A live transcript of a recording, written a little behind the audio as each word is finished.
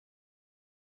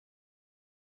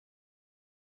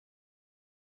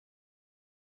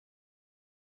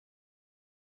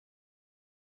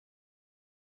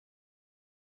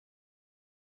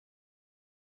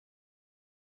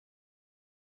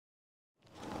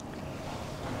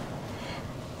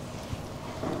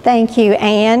Thank you,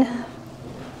 Anne.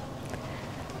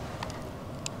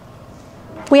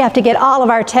 We have to get all of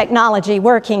our technology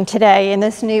working today in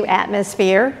this new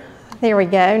atmosphere. There we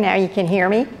go. Now you can hear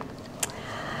me.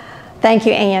 Thank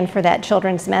you, Anne, for that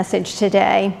children's message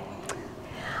today.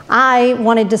 I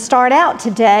wanted to start out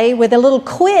today with a little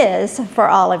quiz for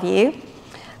all of you,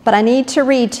 but I need to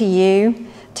read to you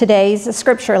today's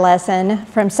scripture lesson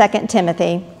from 2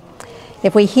 Timothy.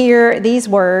 If we hear these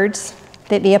words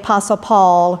that the Apostle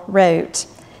Paul wrote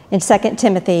in 2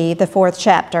 Timothy, the 4th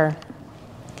chapter.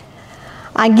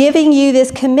 I'm giving you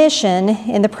this commission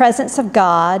in the presence of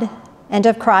God and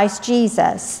of Christ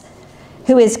Jesus,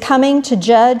 who is coming to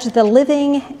judge the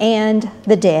living and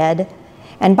the dead,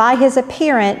 and by his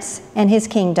appearance and his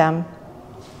kingdom.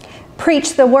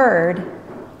 Preach the word.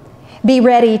 Be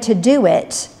ready to do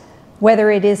it,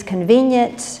 whether it is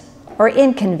convenient or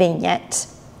inconvenient.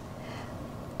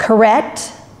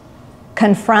 Correct,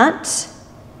 confront,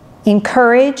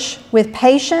 encourage with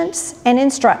patience and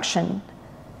instruction.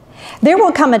 There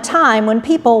will come a time when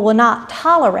people will not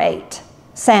tolerate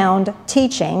sound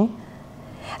teaching.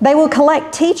 They will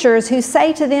collect teachers who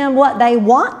say to them what they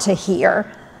want to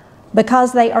hear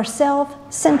because they are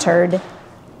self-centered.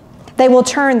 They will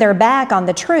turn their back on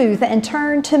the truth and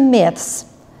turn to myths.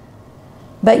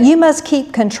 But you must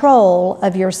keep control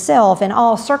of yourself in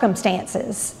all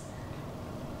circumstances.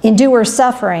 Endure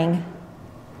suffering.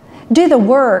 Do the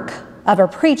work of a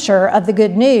preacher of the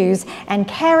good news and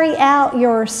carry out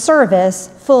your service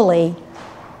fully.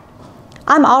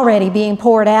 I'm already being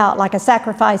poured out like a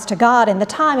sacrifice to God, and the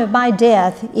time of my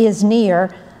death is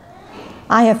near.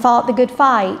 I have fought the good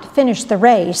fight, finished the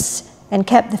race, and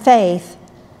kept the faith.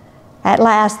 At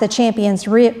last, the champion's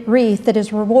wreath that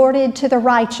is rewarded to the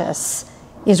righteous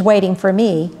is waiting for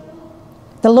me.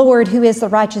 The Lord, who is the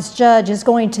righteous judge, is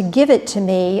going to give it to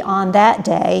me on that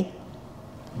day.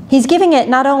 He's giving it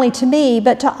not only to me,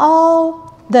 but to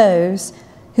all those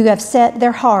who have set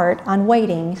their heart on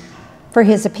waiting for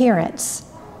his appearance.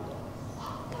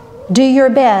 Do your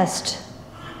best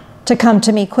to come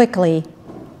to me quickly.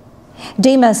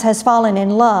 Demas has fallen in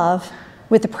love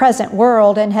with the present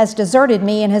world and has deserted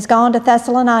me and has gone to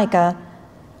Thessalonica.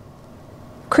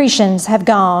 Cretans have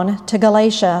gone to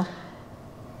Galatia,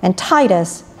 and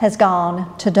Titus has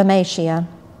gone to Dalmatia.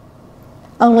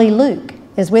 Only Luke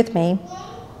is with me.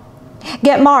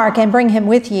 Get Mark and bring him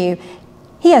with you.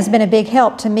 He has been a big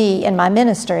help to me in my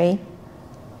ministry.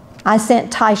 I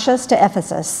sent Titus to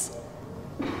Ephesus.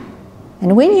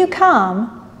 And when you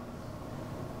come,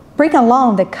 bring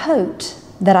along the coat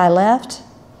that I left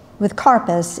with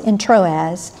Carpus in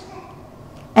Troas.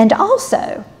 And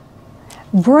also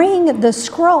bring the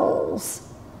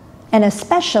scrolls, and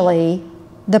especially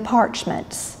the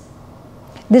parchments.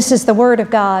 This is the word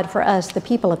of God for us, the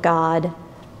people of God.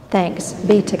 Thanks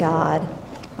be to God.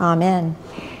 Amen.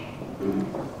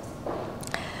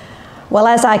 Well,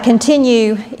 as I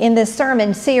continue in this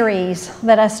sermon series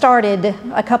that I started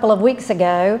a couple of weeks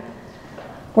ago,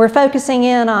 we're focusing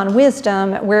in on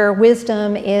wisdom where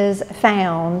wisdom is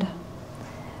found.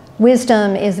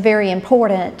 Wisdom is very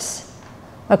important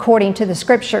according to the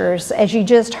scriptures. As you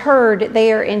just heard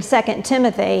there in 2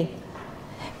 Timothy,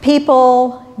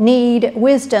 people need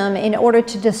wisdom in order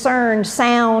to discern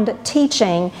sound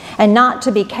teaching and not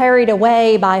to be carried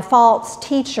away by false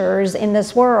teachers in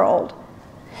this world.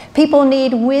 People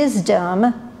need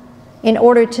wisdom in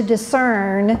order to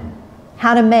discern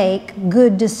how to make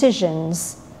good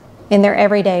decisions in their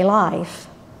everyday life.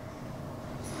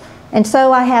 And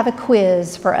so I have a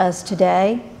quiz for us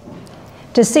today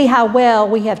to see how well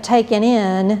we have taken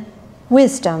in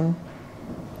wisdom.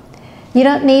 You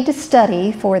don't need to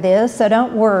study for this, so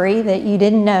don't worry that you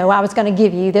didn't know I was going to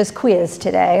give you this quiz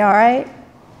today, all right?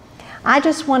 I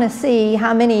just want to see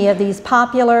how many of these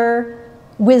popular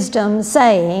wisdom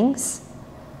sayings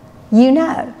you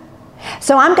know.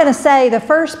 So I'm going to say the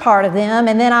first part of them,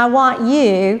 and then I want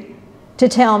you to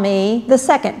tell me the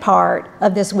second part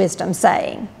of this wisdom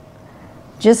saying.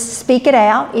 Just speak it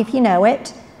out if you know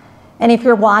it. And if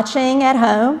you're watching at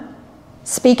home,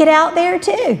 speak it out there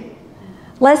too.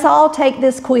 Let's all take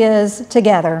this quiz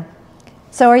together.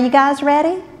 So are you guys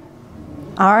ready?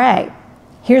 All right.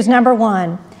 Here's number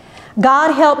 1.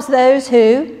 God helps those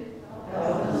who?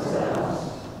 Help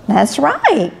themselves. That's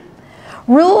right.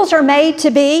 Rules are made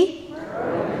to be?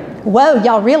 Whoa,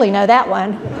 y'all really know that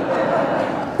one.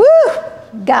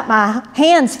 Woo! Got my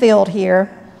hands filled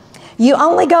here. You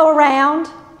only go around?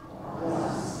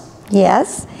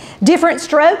 Yes. Different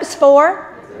strokes for?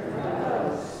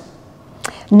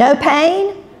 No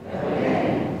pain?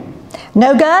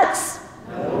 No guts?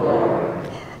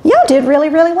 Y'all did really,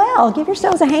 really well. Give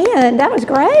yourselves a hand. That was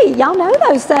great. Y'all know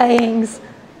those sayings.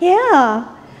 Yeah.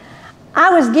 I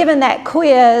was given that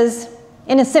quiz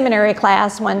in a seminary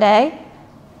class one day,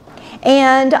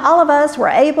 and all of us were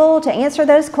able to answer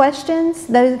those questions,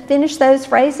 finish those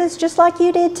phrases just like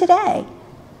you did today.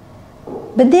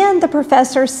 But then the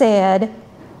professor said,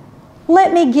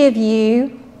 "Let me give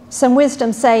you some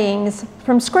wisdom sayings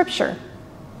from Scripture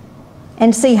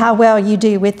and see how well you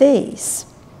do with these."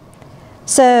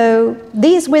 So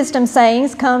these wisdom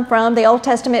sayings come from the Old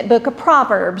Testament book of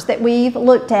Proverbs that we've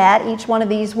looked at each one of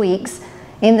these weeks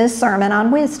in this sermon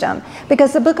on wisdom,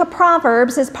 because the book of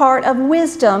Proverbs is part of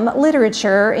wisdom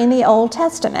literature in the Old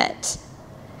Testament.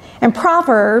 And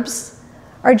Proverbs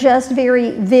are just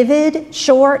very vivid,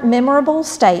 short, memorable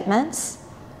statements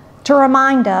to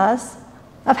remind us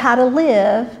of how to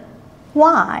live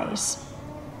wise.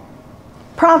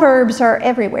 Proverbs are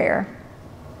everywhere.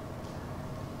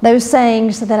 Those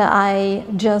sayings that I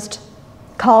just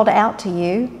called out to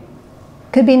you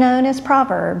could be known as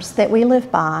proverbs that we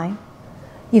live by.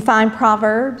 You find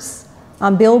proverbs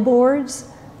on billboards,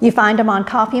 you find them on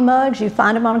coffee mugs, you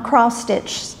find them on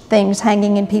cross-stitch things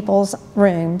hanging in people's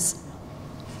rooms.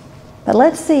 But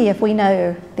let's see if we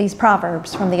know these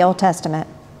proverbs from the Old Testament.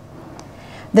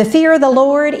 The fear of the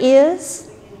Lord is...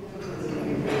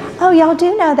 Oh, y'all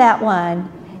do know that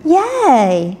one.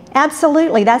 Yay!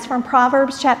 Absolutely. That's from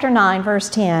Proverbs chapter 9, verse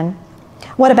 10.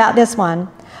 What about this one?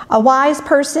 A wise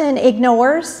person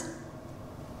ignores...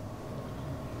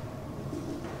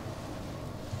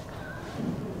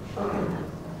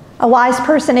 A wise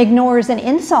person ignores an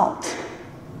insult.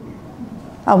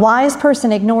 A wise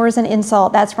person ignores an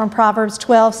insult. That's from Proverbs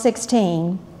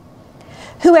 12:16.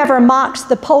 Whoever mocks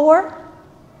the poor...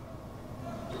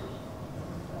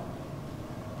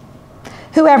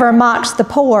 Whoever mocks the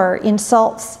poor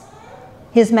insults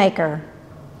his maker,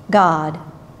 God.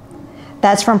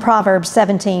 That's from Proverbs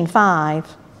 17:5.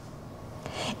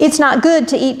 It's not good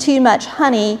to eat too much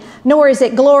honey, nor is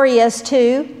it glorious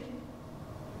to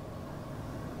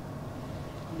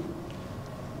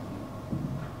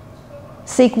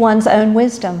seek one's own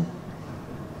wisdom.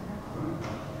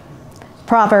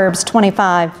 Proverbs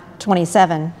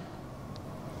 25:27.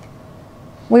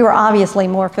 We were obviously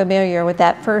more familiar with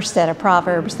that first set of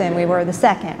Proverbs than we were the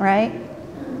second, right?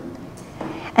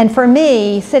 And for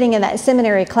me, sitting in that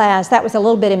seminary class, that was a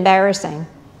little bit embarrassing.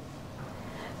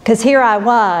 Because here I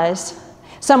was,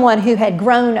 someone who had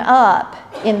grown up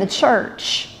in the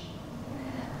church.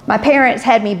 My parents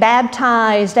had me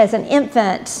baptized as an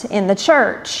infant in the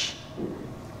church.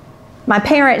 My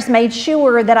parents made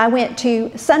sure that I went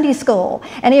to Sunday school.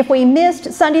 And if we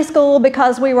missed Sunday school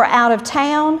because we were out of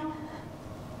town,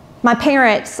 my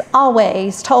parents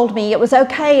always told me it was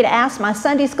okay to ask my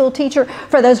Sunday school teacher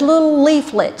for those little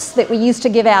leaflets that we used to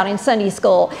give out in Sunday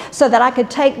school so that I could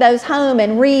take those home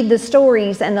and read the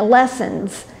stories and the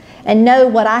lessons and know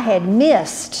what I had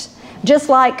missed, just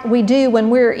like we do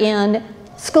when we're in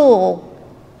school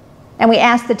and we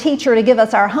ask the teacher to give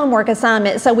us our homework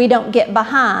assignment so we don't get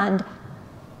behind.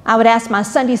 I would ask my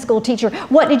Sunday school teacher,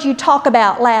 "What did you talk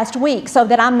about last week?" so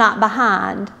that I'm not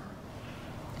behind.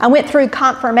 I went through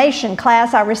confirmation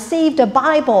class. I received a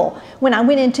Bible when I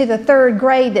went into the 3rd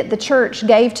grade that the church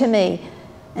gave to me,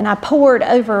 and I pored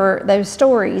over those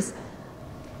stories.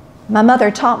 My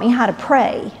mother taught me how to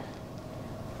pray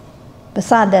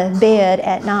beside the bed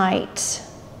at night.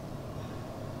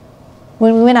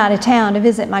 When we went out of town to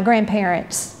visit my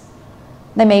grandparents,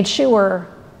 they made sure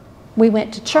we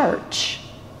went to church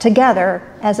together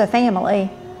as a family.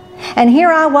 And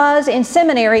here I was in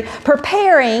seminary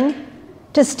preparing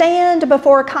to stand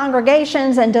before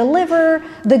congregations and deliver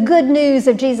the good news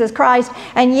of Jesus Christ,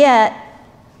 and yet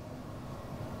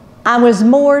I was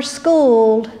more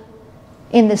schooled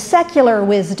in the secular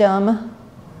wisdom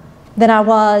than I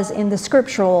was in the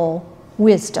scriptural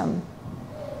wisdom.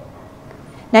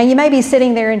 Now you may be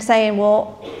sitting there and saying,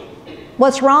 well,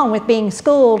 what's wrong with being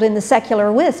schooled in the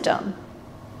secular wisdom?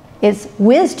 It's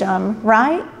wisdom,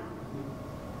 right?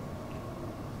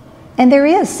 And there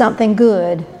is something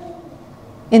good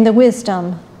in the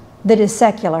wisdom that is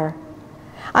secular.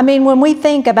 I mean, when we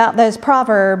think about those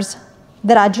proverbs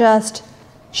that I just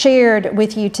shared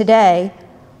with you today,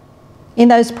 in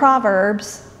those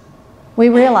proverbs, we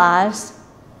realize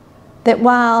that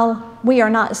while we are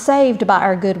not saved by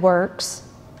our good works,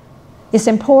 it's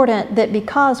important that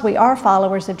because we are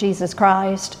followers of Jesus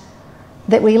Christ,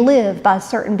 that we live by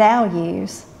certain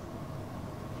values.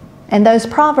 And those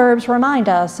proverbs remind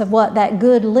us of what that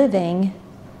good living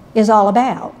is all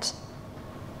about.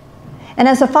 And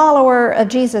as a follower of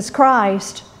Jesus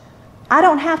Christ, I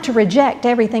don't have to reject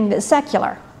everything that's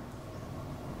secular.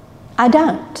 I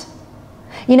don't.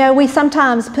 You know, we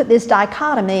sometimes put this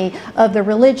dichotomy of the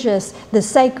religious, the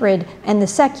sacred, and the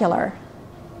secular.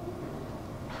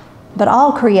 But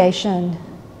all creation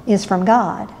is from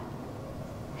God.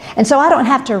 And so I don't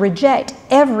have to reject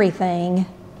everything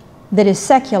that is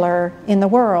secular in the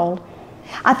world.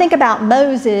 I think about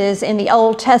Moses in the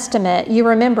Old Testament. You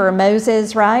remember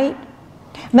Moses, right?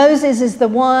 Moses is the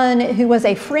one who was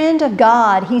a friend of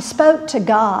God. He spoke to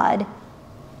God.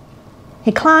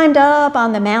 He climbed up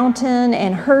on the mountain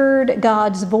and heard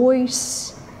God's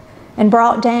voice and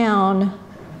brought down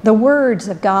the words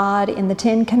of God in the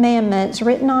 10 Commandments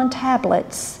written on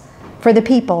tablets for the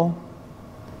people.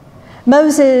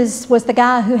 Moses was the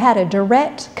guy who had a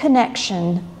direct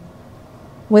connection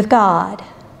with God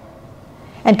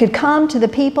and could come to the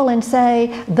people and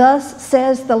say, "Thus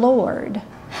says the Lord.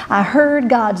 I heard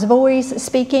God's voice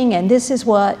speaking, and this is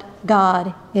what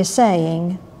God is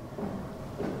saying."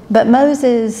 But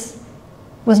Moses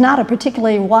was not a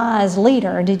particularly wise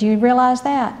leader. Did you realize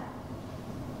that?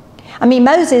 I mean,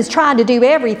 Moses tried to do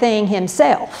everything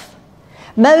himself.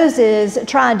 Moses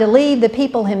tried to lead the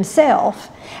people himself,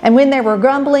 and when they were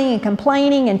grumbling and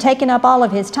complaining and taking up all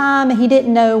of his time, he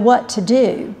didn't know what to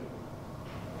do.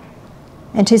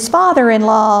 And his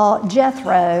father-in-law,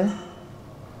 Jethro,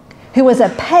 who was a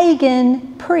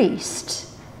pagan priest,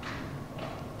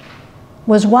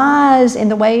 was wise in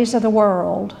the ways of the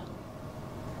world.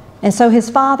 And so his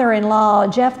father-in-law,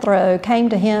 Jethro, came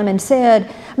to him and said,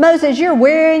 "Moses, you're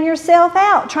wearing yourself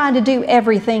out trying to do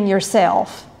everything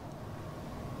yourself.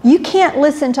 You can't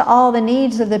listen to all the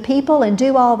needs of the people and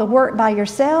do all the work by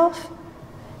yourself.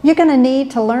 You're going to need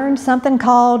to learn something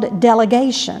called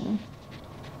delegation."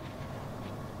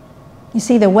 You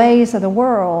see, the ways of the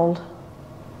world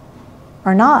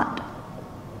are not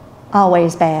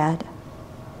always bad.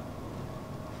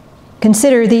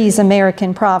 Consider these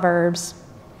American proverbs.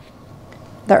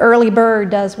 The early bird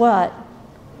does what?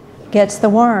 Gets the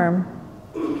worm.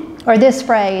 Or this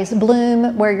phrase,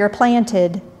 bloom where you're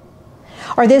planted.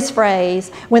 Or this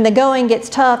phrase, when the going gets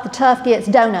tough, the tough gets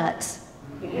donuts.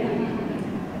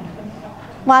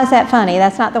 Why is that funny?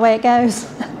 That's not the way it goes.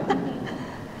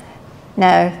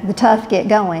 No, the tough get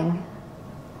going.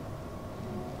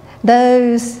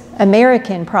 Those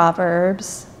American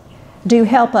proverbs do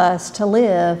help us to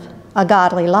live a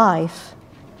godly life.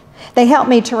 They help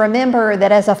me to remember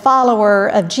that as a follower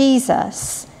of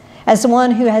Jesus, as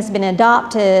one who has been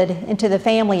adopted into the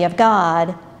family of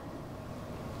God,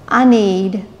 I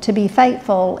need to be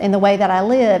faithful in the way that I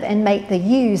live and make the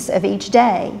use of each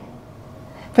day.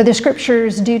 For the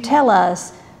scriptures do tell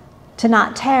us to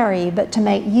not tarry, but to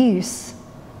make use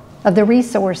of the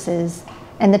resources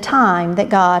and the time that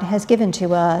God has given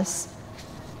to us.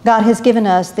 God has given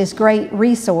us this great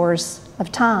resource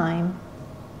of time.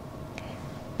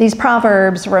 These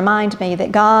proverbs remind me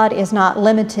that God is not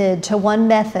limited to one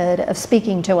method of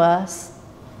speaking to us.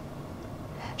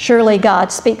 Surely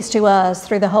God speaks to us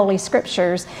through the Holy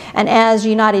Scriptures, and as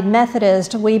United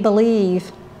Methodists, we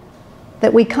believe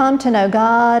that we come to know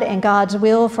God and God's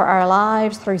will for our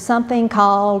lives through something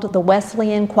called the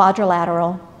Wesleyan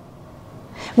Quadrilateral.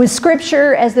 With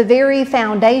Scripture as the very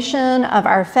foundation of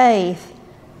our faith,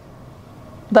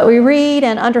 but we read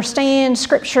and understand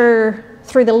Scripture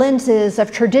through the lenses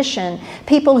of tradition,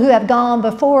 people who have gone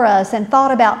before us and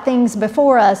thought about things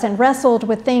before us and wrestled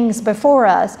with things before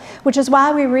us, which is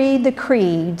why we read the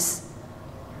creeds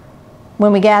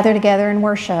when we gather together in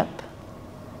worship,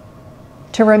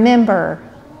 to remember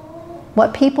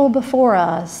what people before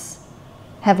us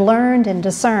have learned and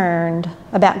discerned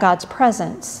about God's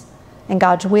presence and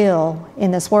God's will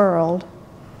in this world.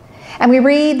 And we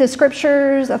read the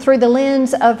scriptures through the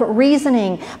lens of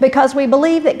reasoning because we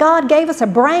believe that God gave us a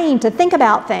brain to think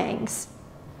about things.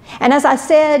 And as I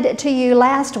said to you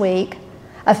last week,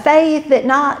 a faith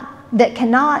that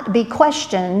cannot be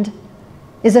questioned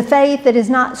is a faith that is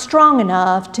not strong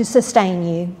enough to sustain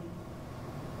you.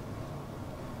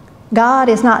 God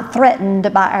is not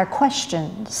threatened by our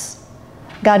questions.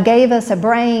 God gave us a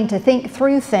brain to think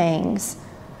through things.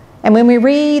 And when we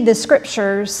read the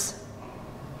scriptures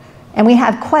and we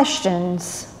have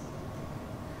questions,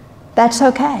 that's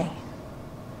okay.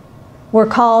 We're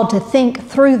called to think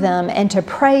through them and to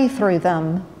pray through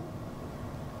them.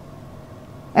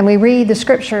 And we read the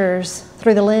scriptures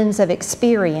through the lens of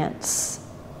experience.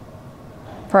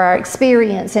 For our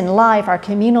experience in life, our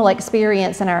communal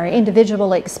experience and our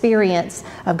individual experience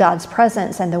of God's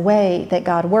presence and the way that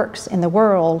God works in the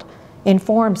world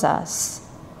informs us.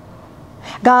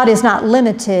 God is not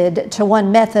limited to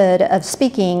one method of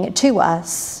speaking to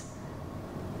us.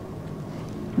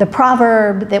 The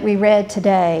proverb that we read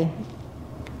today,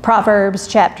 Proverbs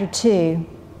chapter 2,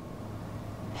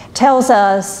 tells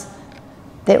us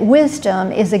that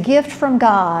wisdom is a gift from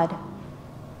God,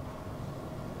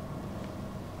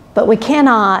 but we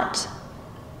cannot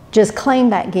just claim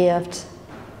that gift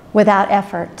without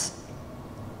effort.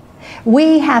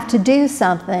 We have to do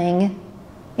something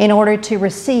in order to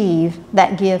receive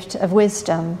that gift of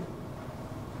wisdom.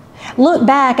 Look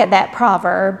back at that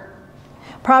proverb,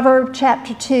 Proverbs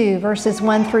chapter 2, verses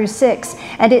 1 through 6,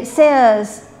 and it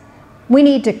says we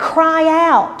need to cry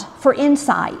out for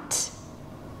insight.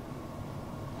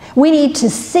 We need to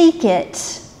seek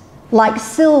it like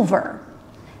silver.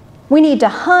 We need to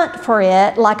hunt for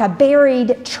it like a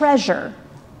buried treasure.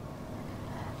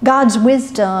 God's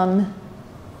wisdom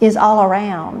is all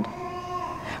around.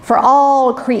 For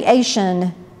all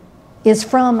creation is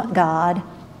from God.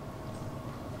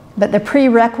 But the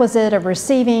prerequisite of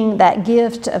receiving that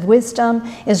gift of wisdom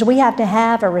is we have to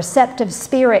have a receptive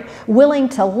spirit, willing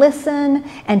to listen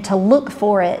and to look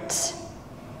for it,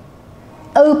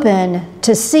 open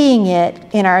to seeing it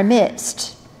in our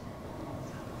midst.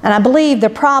 And I believe the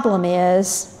problem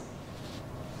is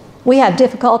we have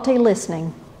difficulty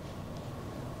listening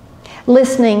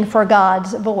for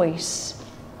God's voice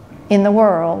in the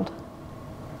world.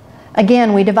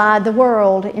 Again, we divide the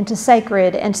world into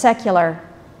sacred and secular.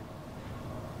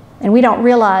 And we don't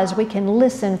realize we can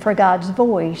listen for God's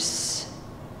voice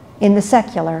in the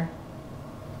secular.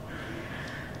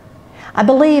 I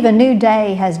believe a new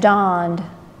day has dawned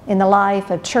in the life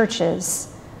of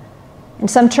churches. And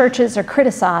some churches are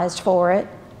criticized for it.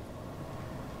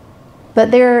 But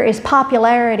there is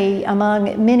popularity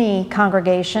among many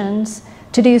congregations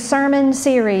to do sermon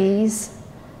series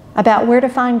about where to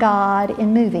find God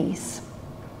in movies.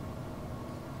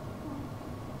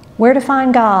 Where to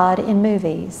find God in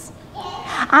movies.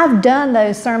 I've done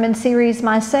those sermon series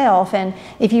myself, and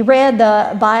if you read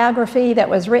the biography that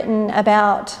was written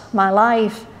about my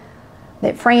life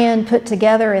that Fran put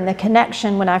together in the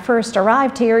connection when I first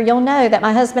arrived here, you'll know that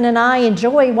my husband and I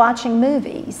enjoy watching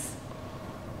movies.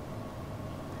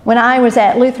 When I was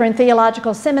at Lutheran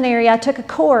Theological Seminary, I took a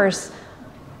course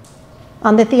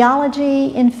on the theology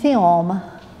in film.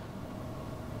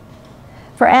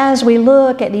 For as we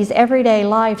look at these everyday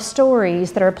life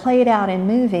stories that are played out in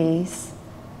movies,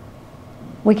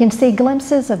 we can see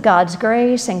glimpses of God's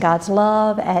grace and God's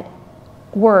love at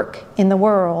work in the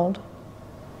world.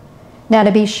 Now,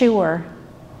 to be sure,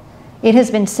 it has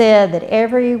been said that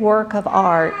every work of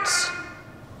art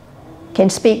can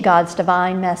speak God's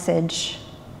divine message.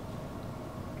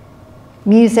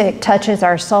 Music touches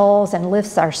our souls and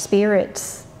lifts our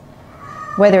spirits,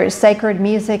 whether it's sacred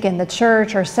music in the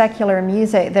church or secular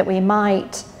music that we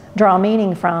might draw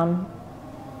meaning from.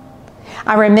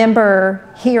 I remember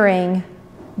hearing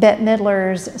Bette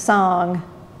Midler's song,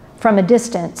 "From a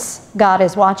Distance, God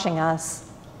is Watching Us."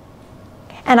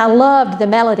 And I loved the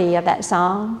melody of that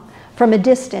song, "From a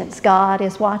Distance, God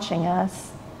is Watching Us."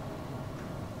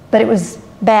 But it was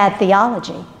bad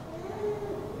theology.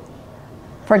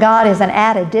 For God isn't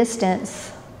at a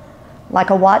distance like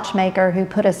a watchmaker who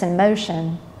put us in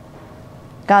motion.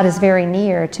 God is very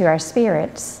near to our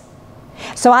spirits.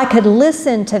 So I could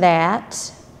listen to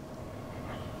that,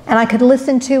 and I could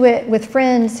listen to it with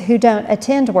friends who don't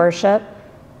attend worship,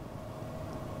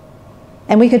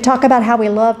 and we could talk about how we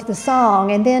loved the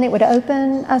song, and then it would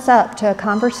open us up to a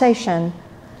conversation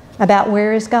about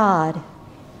where is God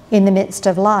in the midst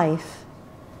of life.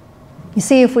 You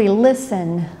see, if we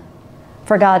listen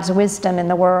for God's wisdom in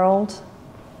the world,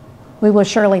 we will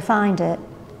surely find it.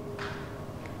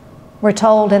 We're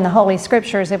told in the Holy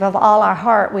Scriptures, if with all our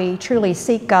heart we truly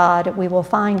seek God, we will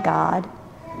find God.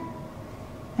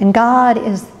 And God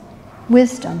is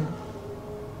wisdom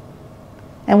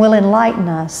and will enlighten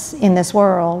us in this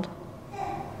world.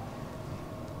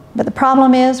 But the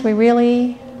problem is we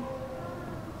really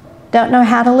don't know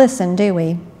how to listen, do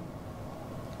we?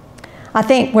 I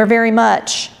think we're very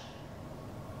much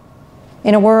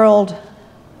in a world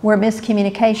where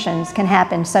miscommunications can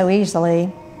happen so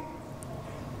easily.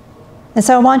 And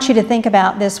so I want you to think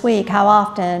about this week how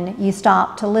often you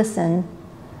stop to listen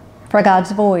for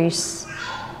God's voice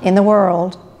in the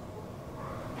world.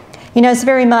 You know, it's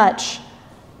very much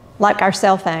like our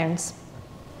cell phones.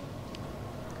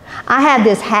 I have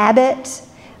this habit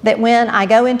that when I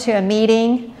go into a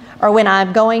meeting or when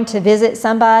I'm going to visit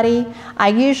somebody, I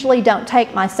usually don't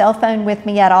take my cell phone with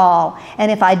me at all.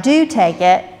 And if I do take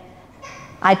it,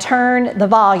 I turn the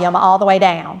volume all the way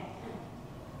down.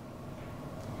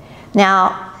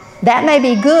 Now, that may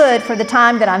be good for the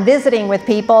time that I'm visiting with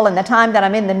people and the time that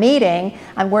I'm in the meeting,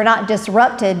 and we're not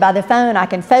disrupted by the phone. I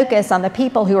can focus on the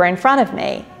people who are in front of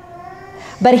me.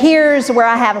 But here's where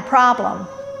I have a problem.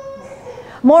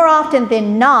 More often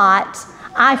than not,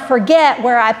 I forget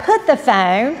where I put the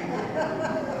phone.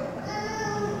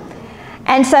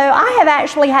 And so I have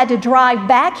actually had to drive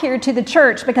back here to the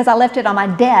church because I left it on my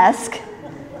desk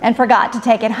and forgot to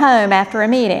take it home after a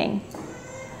meeting.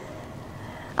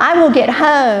 I will get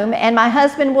home and my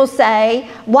husband will say,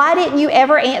 "Why didn't you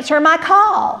ever answer my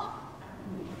call?"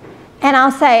 And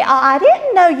I'll say, "Oh, I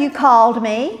didn't know you called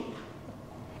me."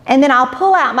 And then I'll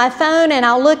pull out my phone and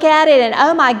I'll look at it and,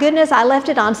 oh my goodness, I left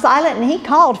it on silent and he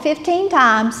called 15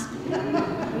 times.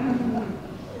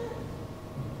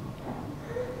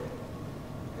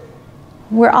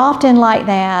 We're often like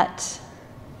that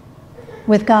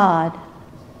with God.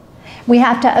 We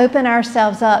have to open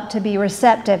ourselves up to be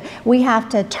receptive. We have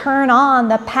to turn on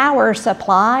the power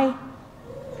supply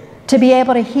to be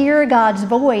able to hear God's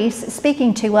voice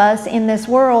speaking to us in this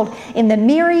world in the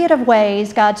myriad of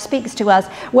ways God speaks to us,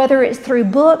 whether it's through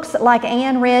books like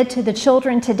Anne read to the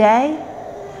children today,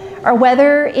 or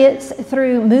whether it's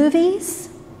through movies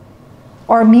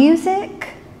or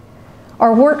music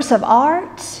or works of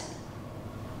art.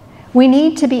 We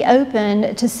need to be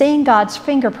open to seeing God's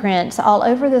fingerprints all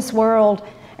over this world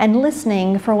and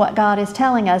listening for what God is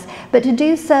telling us, but to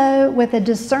do so with a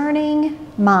discerning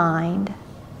mind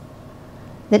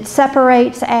that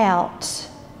separates out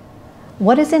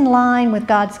what is in line with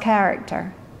God's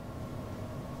character,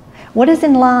 what is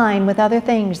in line with other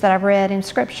things that I've read in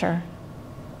Scripture.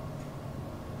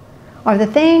 Are the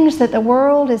things that the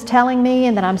world is telling me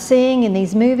and that I'm seeing in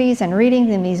these movies and reading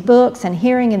in these books and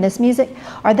hearing in this music,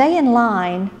 are they in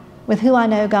line with who I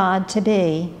know God to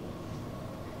be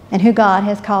and who God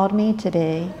has called me to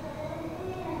be?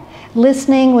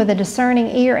 Listening with a discerning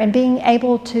ear and being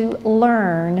able to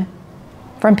learn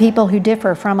from people who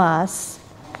differ from us.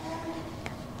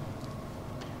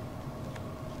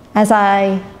 As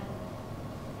I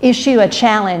issue a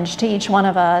challenge to each one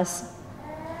of us,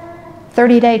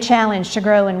 30-day challenge to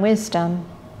grow in wisdom,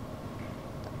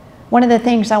 one of the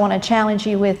things I want to challenge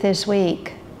you with this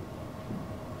week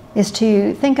is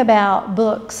to think about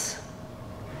books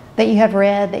that you have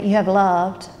read, that you have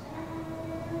loved,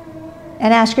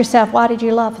 and ask yourself, why did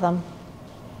you love them?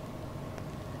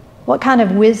 What kind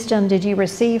of wisdom did you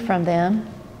receive from them?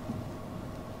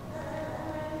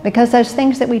 Because those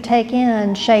things that we take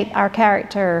in shape our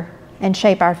character and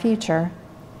shape our future.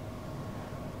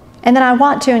 And then I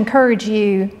want to encourage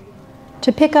you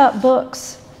to pick up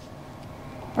books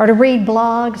or to read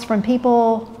blogs from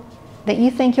people that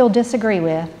you think you'll disagree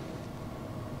with.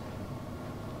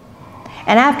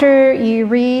 And after you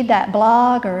read that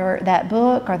blog or that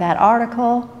book or that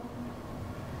article,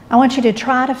 I want you to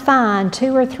try to find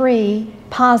 2 or 3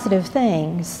 positive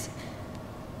things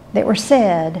that were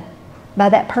said by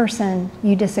that person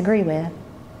you disagree with.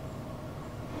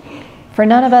 For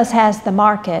none of us has the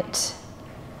market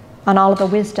on all of the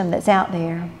wisdom that's out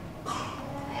there.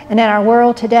 And in our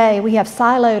world today, we have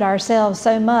siloed ourselves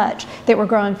so much that we're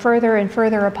growing further and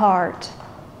further apart.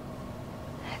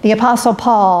 The Apostle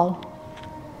Paul,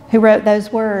 who wrote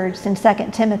those words in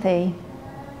 2 Timothy,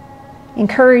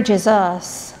 encourages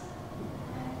us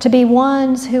to be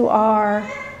ones who are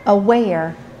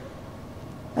aware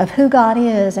of who God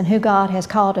is and who God has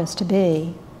called us to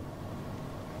be.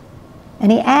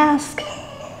 And he asks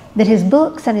that his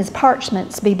books and his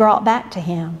parchments be brought back to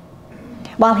him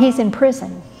while he's in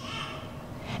prison.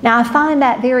 Now, I find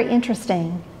that very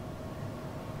interesting.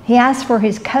 He asks for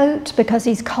his coat because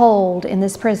he's cold in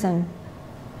this prison,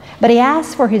 but he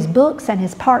asks for his books and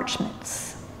his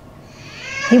parchments.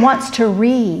 He wants to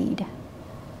read.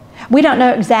 We don't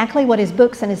know exactly what his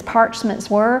books and his parchments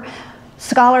were.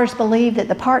 Scholars believe that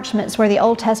the parchments were the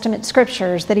Old Testament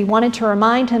scriptures, that he wanted to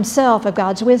remind himself of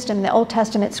God's wisdom in the Old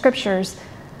Testament scriptures.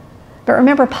 But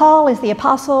remember, Paul is the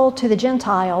apostle to the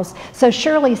Gentiles, so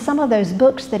surely some of those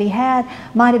books that he had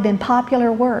might have been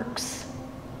popular works,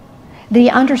 that he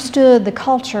understood the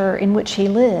culture in which he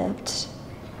lived.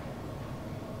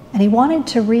 And he wanted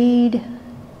to read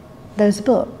those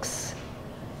books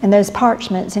and those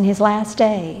parchments in his last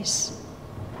days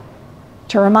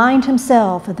to remind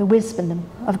himself of the wisdom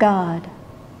of God.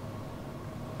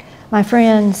 My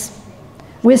friends,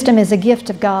 wisdom is a gift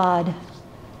of God,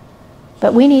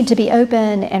 but we need to be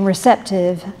open and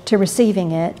receptive to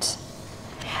receiving it.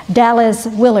 Dallas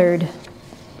Willard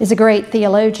is a great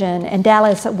theologian, and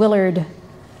Dallas Willard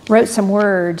wrote some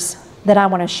words that I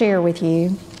want to share with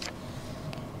you.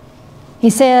 He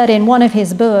said in one of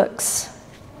his books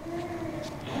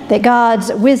that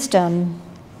God's wisdom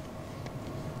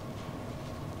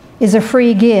is a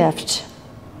free gift.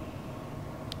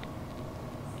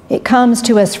 It comes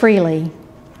to us freely,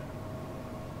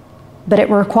 but it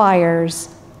requires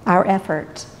our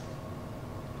effort.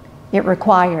 It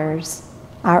requires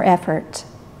our effort.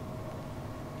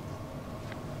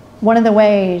 One of the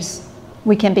ways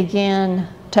we can begin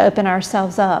to open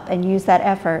ourselves up and use that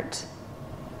effort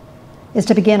is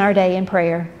to begin our day in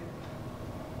prayer.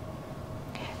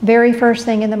 Very first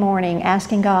thing in the morning,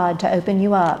 asking God to open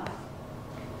you up,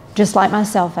 just like my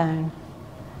cell phone,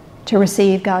 to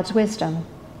receive God's wisdom,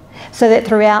 so that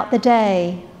throughout the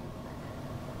day,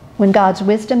 when God's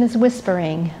wisdom is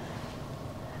whispering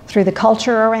through the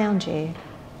culture around you,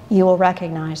 you will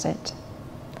recognize it.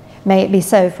 May it be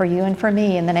so for you and for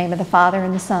me, in the name of the Father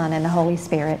and the Son and the Holy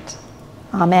Spirit.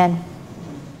 Amen.